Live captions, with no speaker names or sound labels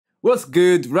What's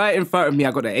good? Right in front of me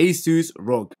I got the Asus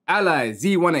Rog Ally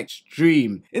Z1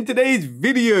 Extreme. In today's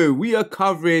video we are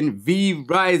covering V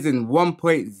Rising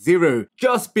 1.0,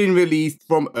 just been released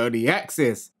from early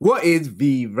access. What is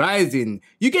V Rising?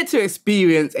 You get to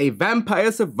experience a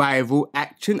vampire survival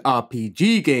action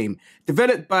RPG game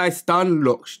developed by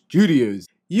Stunlock Studios.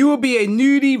 You will be a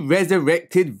newly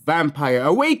resurrected vampire,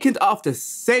 awakened after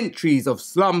centuries of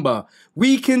slumber,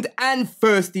 weakened and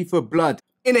thirsty for blood,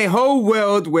 in a whole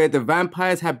world where the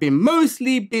vampires have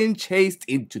mostly been chased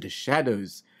into the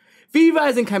shadows. V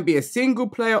Rising can be a single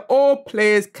player, or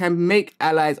players can make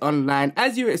allies online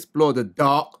as you explore the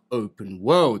dark open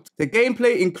world. The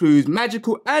gameplay includes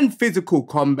magical and physical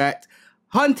combat,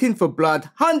 hunting for blood,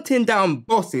 hunting down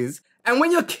bosses, and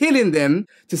when you're killing them,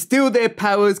 to steal their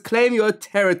powers, claim your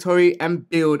territory and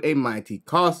build a mighty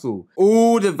castle.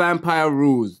 All the vampire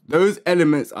rules, those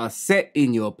elements are set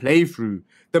in your playthrough.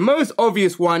 The most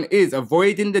obvious one is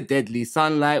avoiding the deadly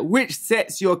sunlight, which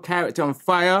sets your character on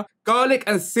fire. Garlic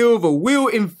and silver will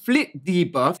inflict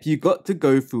debuff. You got to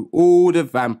go through all the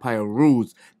vampire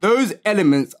rules. Those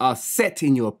elements are set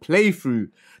in your playthrough.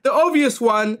 The obvious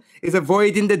one is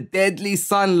avoiding the deadly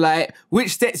sunlight,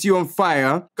 which sets you on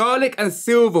fire. Garlic and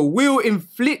silver will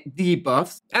inflict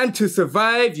debuffs, and to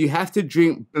survive you have to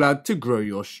drink blood to grow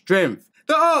your strength.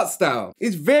 The art style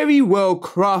is very well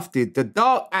crafted. The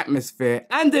dark atmosphere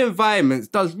and the environments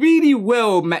does really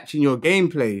well matching your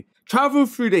gameplay. Travel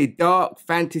through the dark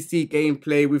fantasy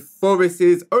gameplay with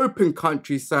forests, open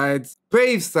countrysides,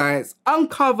 grave sites,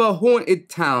 uncover haunted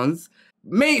towns.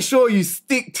 Make sure you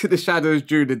stick to the shadows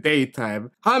during the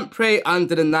daytime, hunt prey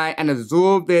under the night and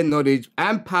absorb their knowledge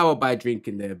and power by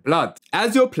drinking their blood.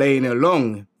 As you're playing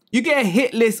along, you get a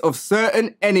hit list of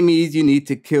certain enemies you need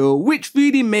to kill, which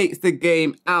really makes the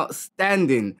game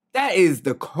outstanding. That is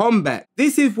the combat.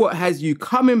 This is what has you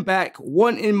coming back,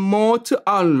 wanting more to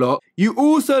unlock. You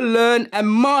also learn and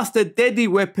master deadly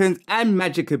weapons and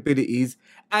magic abilities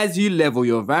as you level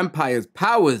your vampire's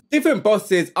powers. Different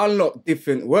bosses unlock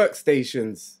different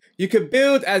workstations. You can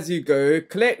build as you go,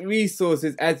 collect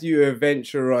resources as you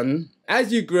adventure on.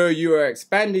 As you grow, you are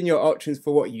expanding your options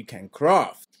for what you can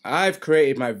craft. I've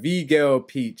created my V-Girl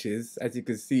Peaches, as you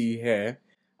can see here.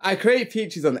 I create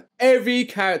Peaches on every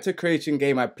character creation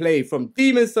game I play, from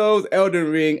Demon Souls,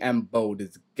 Elden Ring and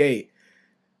Baldur's Gate.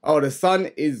 Oh, the sun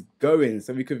is going,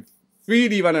 so we could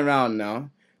freely run around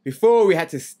now. Before we had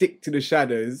to stick to the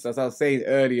shadows, as I was saying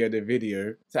earlier in the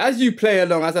video. So as you play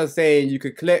along, as I was saying, you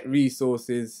could collect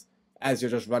resources as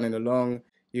you're just running along.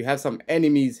 You have some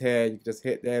enemies here, you can just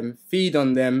hit them, feed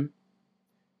on them.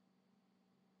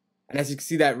 And as you can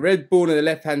see, that red ball on the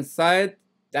left hand side,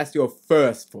 that's your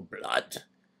thirst for blood.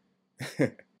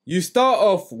 You start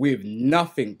off with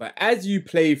nothing, but as you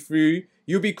play through,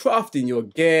 you'll be crafting your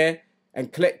gear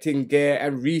and collecting gear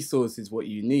and resources what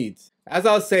you need. As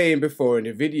I was saying before in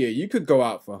the video, you could go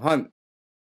out for a hunt.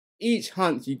 Each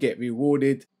hunt you get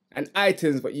rewarded and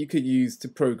items what you could use to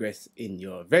progress in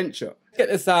your adventure. Get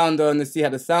the sound on to see how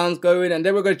the sound's going, and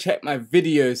then we're going to check my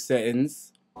video settings.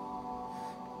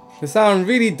 The sound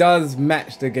really does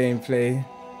match the gameplay.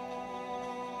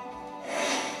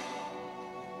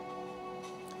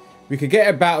 We could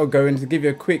get a battle going to give you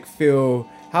a quick feel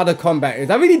how the combat is.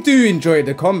 I really do enjoy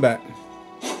the combat.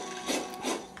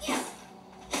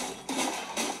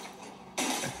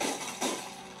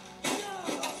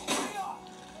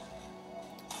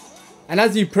 And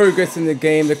as you progress in the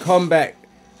game, the combat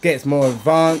gets more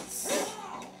advanced.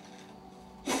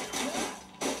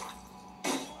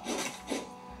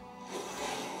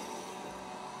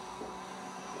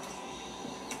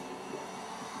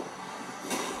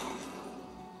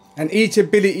 And each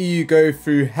ability you go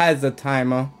through has a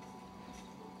timer.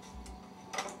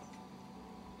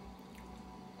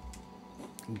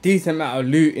 Decent amount of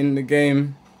loot in the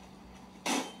game.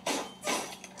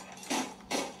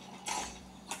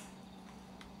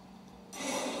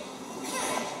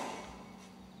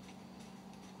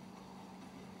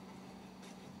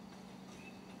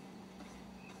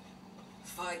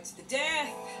 Fight to the death.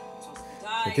 Toss the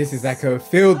dice. So this is like a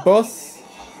field boss.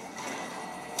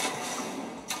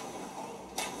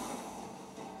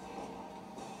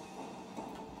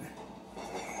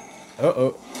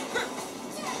 Uh-oh.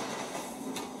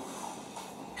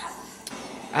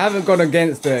 I haven't gone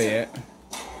against her yet.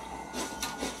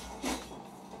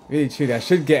 Really truly, I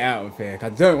should get out of here,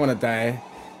 'cause I don't want to die.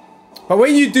 But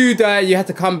when you do die, you have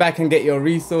to come back and get your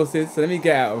resources. So let me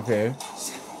get out of here.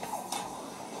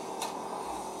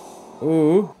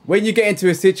 Ooh. When you get into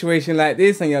a situation like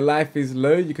this and your life is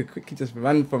low, you could quickly just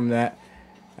run from that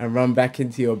and run back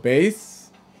into your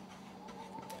base.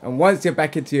 And once you're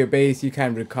back into your base, you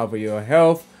can recover your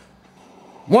health.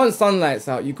 Once sunlight's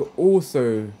out, you could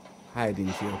also hide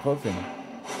into your coffin.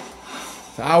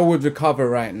 So I would recover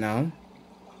right now.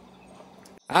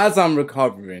 As I'm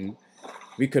recovering,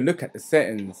 we could look at the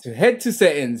settings. So head to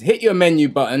settings, hit your menu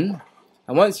button.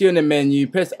 And once you're in the menu,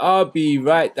 press RB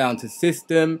right down to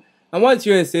system. And once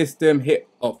you're in system, hit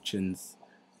options.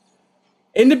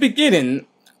 In the beginning,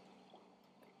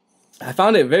 I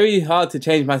found it very hard to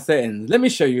change my settings. Let me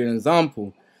show you an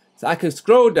example. So I can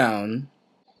scroll down,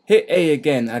 hit A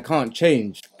again, I can't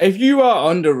change. If you are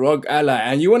on the Rog Ally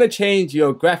and you want to change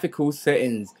your graphical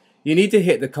settings, you need to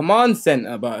hit the command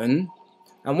center button.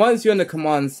 And once you're in the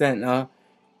command center,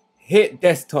 hit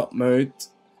desktop mode.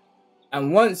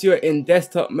 And once you're in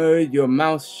desktop mode, your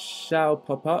mouse shall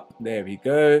pop up. There we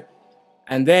go.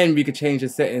 And then we could change the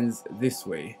settings this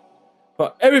way.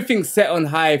 But everything's set on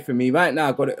high for me. Right now,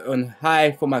 I've got it on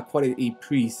high for my quality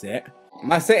preset.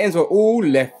 My settings were all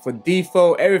left for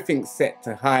default. Everything's set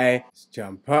to high. Let's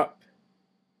jump up.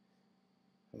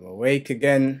 I'm awake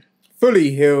again.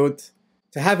 Fully healed.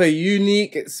 To have a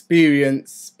unique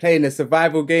experience playing a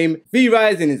survival game,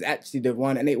 V-Rising is actually the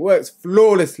one, and it works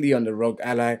flawlessly on the Rog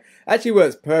Ally. Actually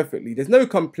works perfectly. There's no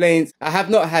complaints. I have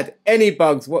not had any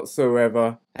bugs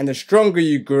whatsoever. And the stronger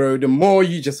you grow, the more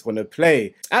you just want to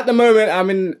play. At the moment, I'm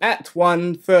in Act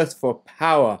 1, Thirst for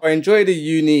Power. I enjoy the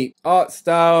unique art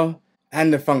style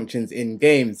and the functions in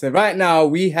game. So right now,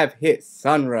 we have hit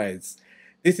sunrise.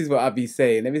 This is what I'll be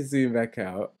saying. Let me zoom back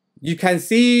out. You can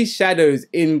see shadows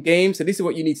in game, so this is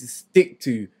what you need to stick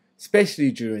to,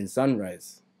 especially during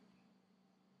sunrise.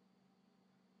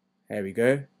 There we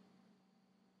go.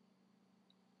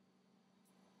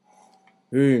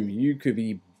 Boom, you could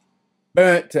be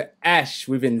burnt to ash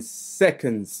within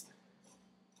seconds.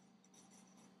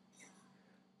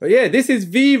 But yeah, this is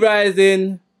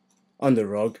V-Rising on the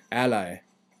Rog Ally.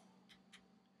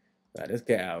 Right, let's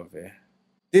get out of here.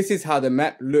 This is how the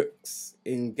map looks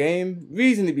in game,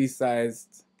 reasonably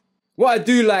sized. What I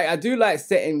do like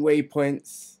setting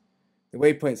waypoints. The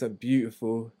waypoints are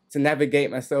beautiful to navigate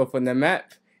myself on the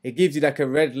map. It gives you like a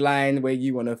red line where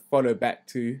you want to follow back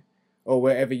to, or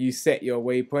wherever you set your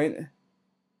waypoint.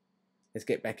 Let's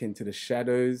get back into the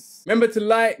shadows. Remember to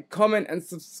like, comment, and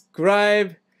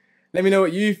subscribe. Let me know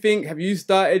what you think. Have you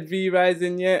started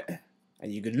V-Rising yet?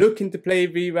 And you could look into play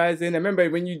V-Rising. And remember,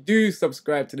 when you do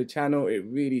subscribe to the channel, it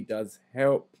really does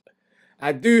help.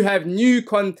 I do have new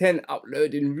content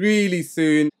uploading really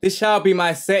soon. This shall be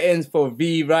my settings for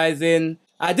V-Rising.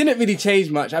 I didn't really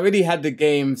change much. I really had the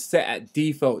game set at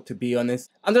default, to be honest.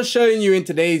 I'm just showing you in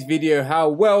today's video how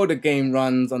well the game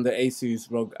runs on the Asus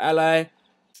Rog Ally.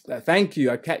 Thank you.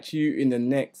 I'll catch you in the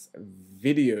next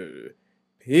video.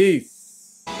 Peace.